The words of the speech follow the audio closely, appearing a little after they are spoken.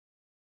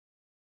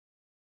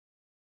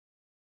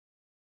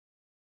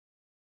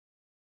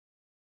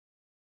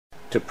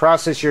to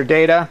process your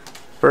data,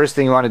 first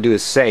thing you want to do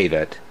is save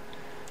it.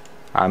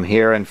 I'm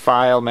here in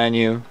File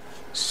menu,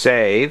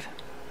 Save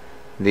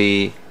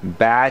the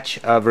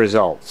batch of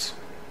results.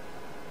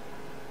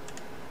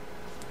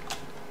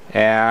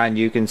 And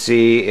you can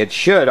see it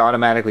should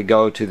automatically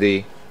go to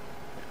the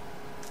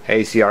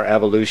ACR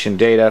evolution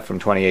data from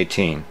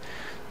 2018.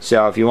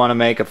 So if you want to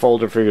make a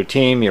folder for your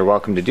team, you're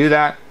welcome to do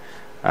that.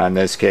 In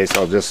this case,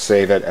 I'll just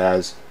save it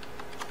as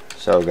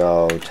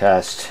SOGO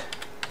test.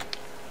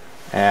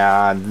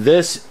 And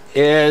this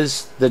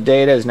is the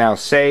data is now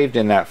saved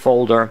in that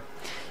folder.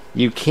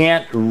 You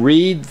can't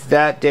read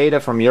that data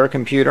from your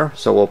computer,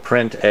 so we'll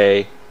print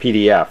a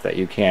PDF that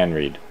you can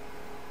read.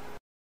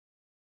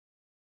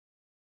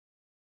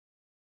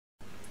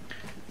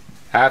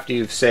 After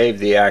you've saved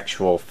the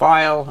actual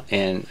file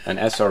in an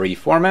SRE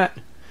format,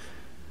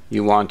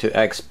 you want to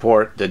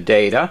export the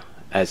data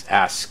as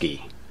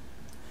ASCII.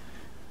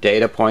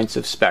 Data points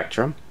of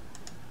spectrum.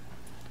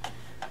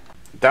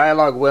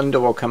 Dialog window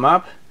will come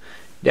up.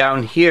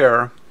 Down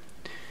here,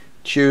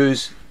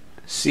 choose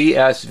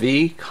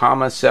CSV,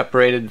 comma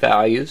separated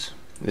values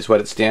is what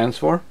it stands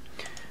for.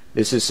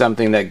 This is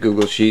something that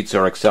Google Sheets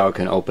or Excel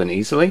can open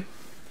easily.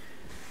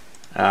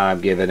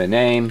 Give it a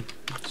name,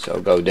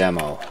 SOGO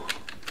demo.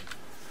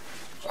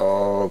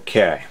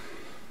 Okay,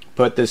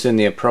 put this in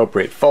the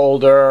appropriate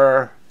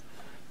folder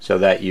so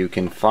that you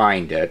can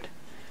find it.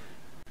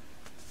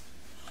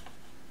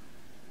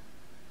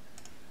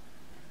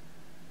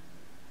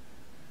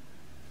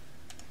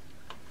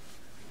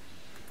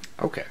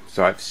 Okay,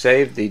 so I've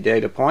saved the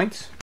data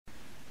points.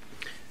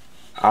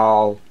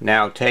 I'll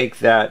now take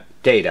that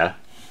data,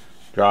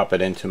 drop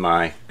it into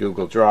my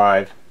Google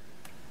Drive,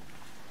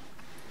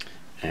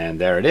 and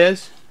there it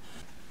is.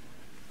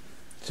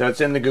 So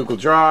it's in the Google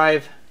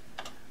Drive.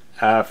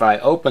 If I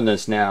open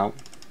this now,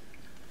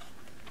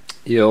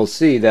 you'll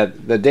see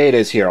that the data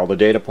is here. All the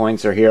data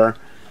points are here,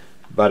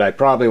 but I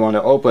probably want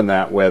to open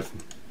that with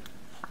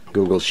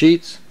Google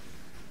Sheets.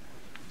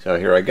 So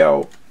here I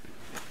go.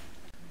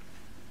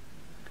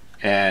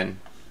 And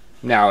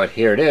now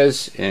here it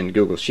is in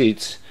Google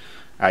Sheets.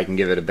 I can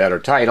give it a better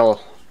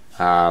title,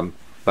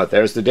 but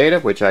there's the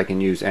data, which I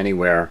can use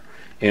anywhere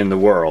in the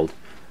world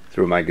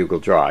through my Google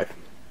Drive.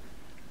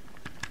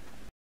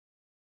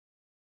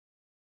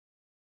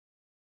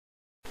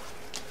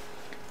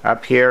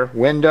 Up here,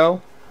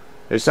 Window,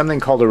 there's something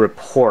called a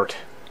report,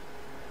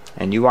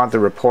 and you want the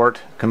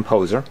report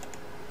composer.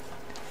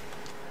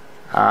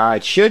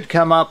 It should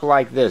come up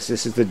like this.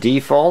 This is the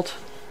default,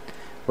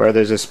 where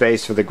there's a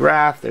space for the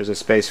graph, there's a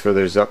space for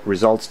the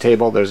results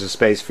table, there's a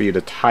space for you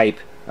to type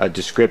a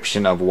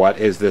description of what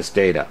is this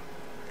data.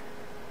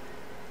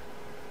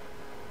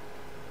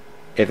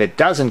 If it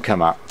doesn't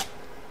come up,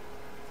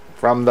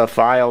 from the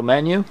File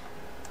menu,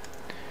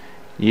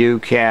 you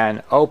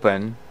can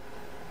open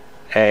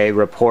a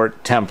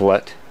report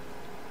template.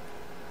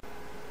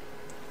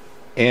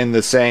 In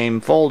the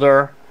same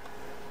folder,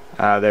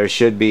 there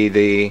should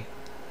be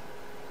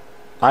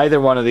either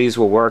one of these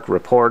will work,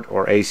 report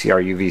or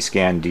ACR UV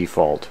scan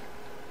default.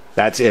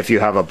 That's if you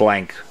have a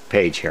blank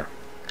page here.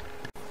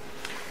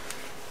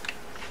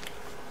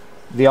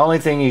 The only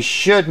thing you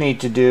should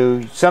need to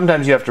do,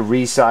 sometimes you have to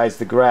resize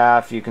the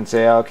graph. You can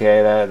say,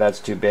 okay, that's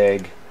too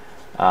big,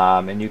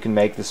 and you can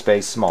make the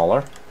space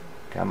smaller.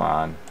 Come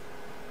on.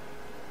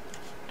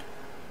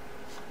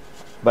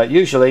 But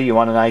usually you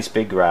want a nice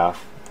big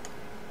graph.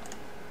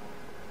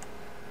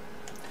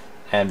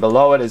 And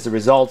below it is the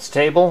results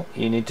table.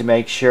 You need to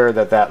make sure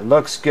that that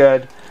looks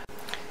good.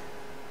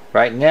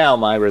 Right now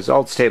my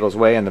results table is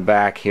way in the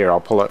back here.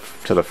 I'll pull it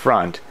to the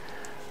front.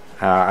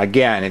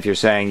 Again, if you're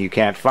saying you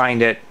can't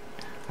find it,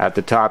 at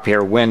the top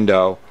here,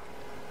 Window,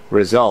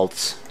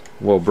 Results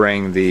will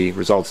bring the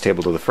results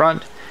table to the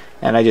front.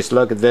 And I just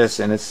look at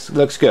this and it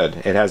looks good.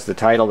 It has the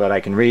title that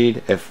I can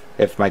read.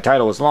 If my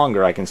title was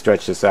longer, I can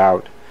stretch this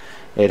out.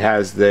 It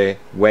has the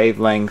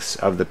wavelengths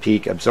of the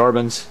peak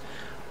absorbance,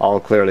 all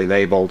clearly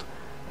labeled.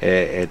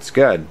 It's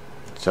good.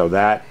 So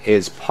that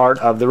is part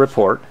of the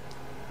report.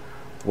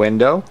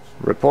 Window,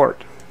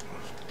 Report.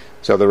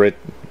 So the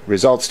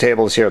results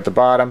table is here at the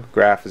bottom,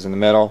 graph is in the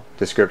middle,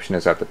 description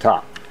is at the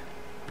top.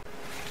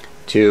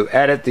 To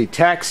edit the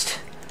text,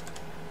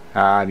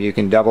 you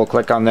can double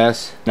click on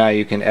this. Now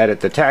you can edit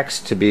the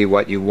text to be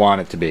what you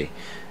want it to be.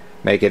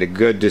 Make it a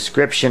good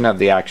description of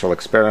the actual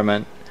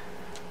experiment.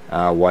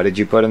 What did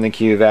you put in the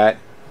cuvette?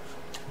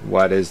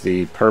 What is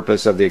the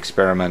purpose of the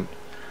experiment?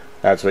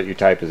 That's what you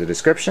type as a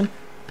description.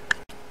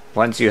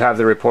 Once you have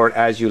the report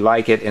as you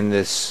like it in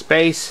this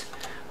space,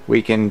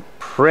 we can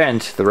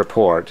print the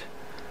report.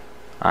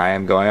 I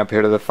am going up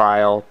here to the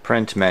File,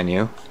 Print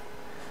menu,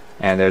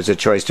 and there's a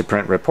choice to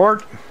print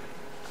report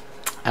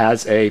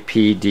as a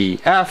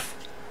PDF.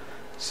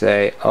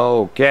 Say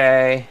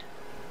OK.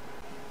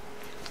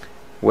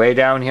 Way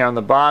down here on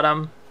the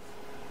bottom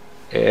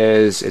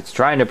is it's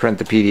trying to print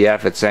the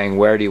PDF. It's saying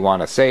where do you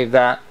want to save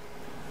that.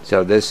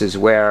 So this is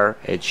where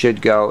it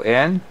should go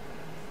in.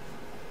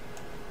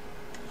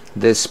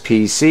 This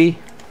PC,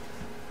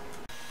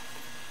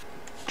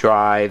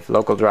 drive,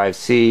 local drive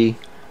C,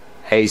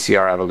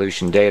 ACR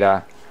evolution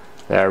data.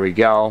 There we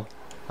go.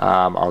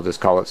 I'll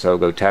just call it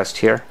SOGO test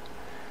here.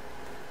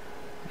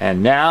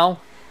 And now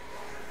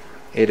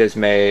it has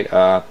made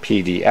a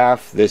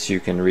PDF. This you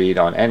can read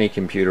on any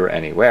computer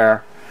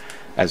anywhere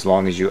as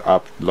long as you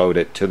upload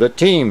it to the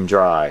team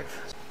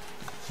drive.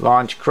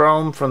 Launch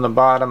Chrome from the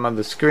bottom of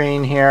the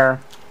screen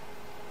here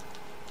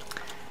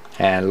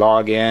and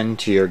log in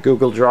to your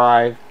Google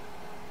Drive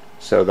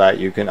so that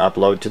you can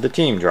upload to the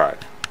team drive.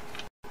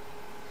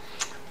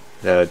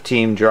 The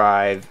team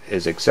drive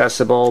is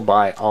accessible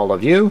by all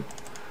of you,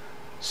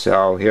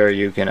 so here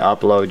you can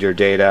upload your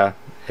data.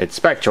 It's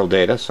spectral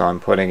data, so I'm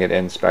putting it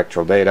in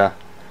spectral data,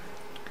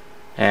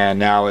 and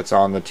now it's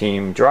on the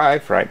team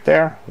drive right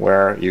there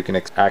where you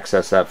can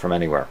access that from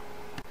anywhere.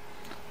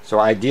 So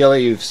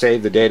ideally you've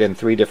saved the data in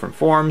 3 different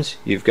forms.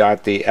 You've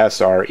got the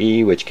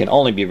SRE, which can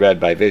only be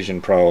read by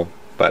Vision Pro,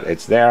 but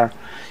it's there.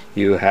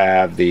 You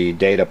have the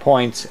data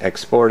points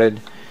exported.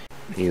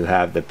 You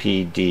have the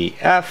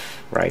PDF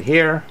right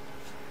here.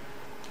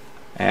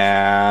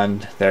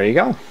 And there you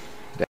go.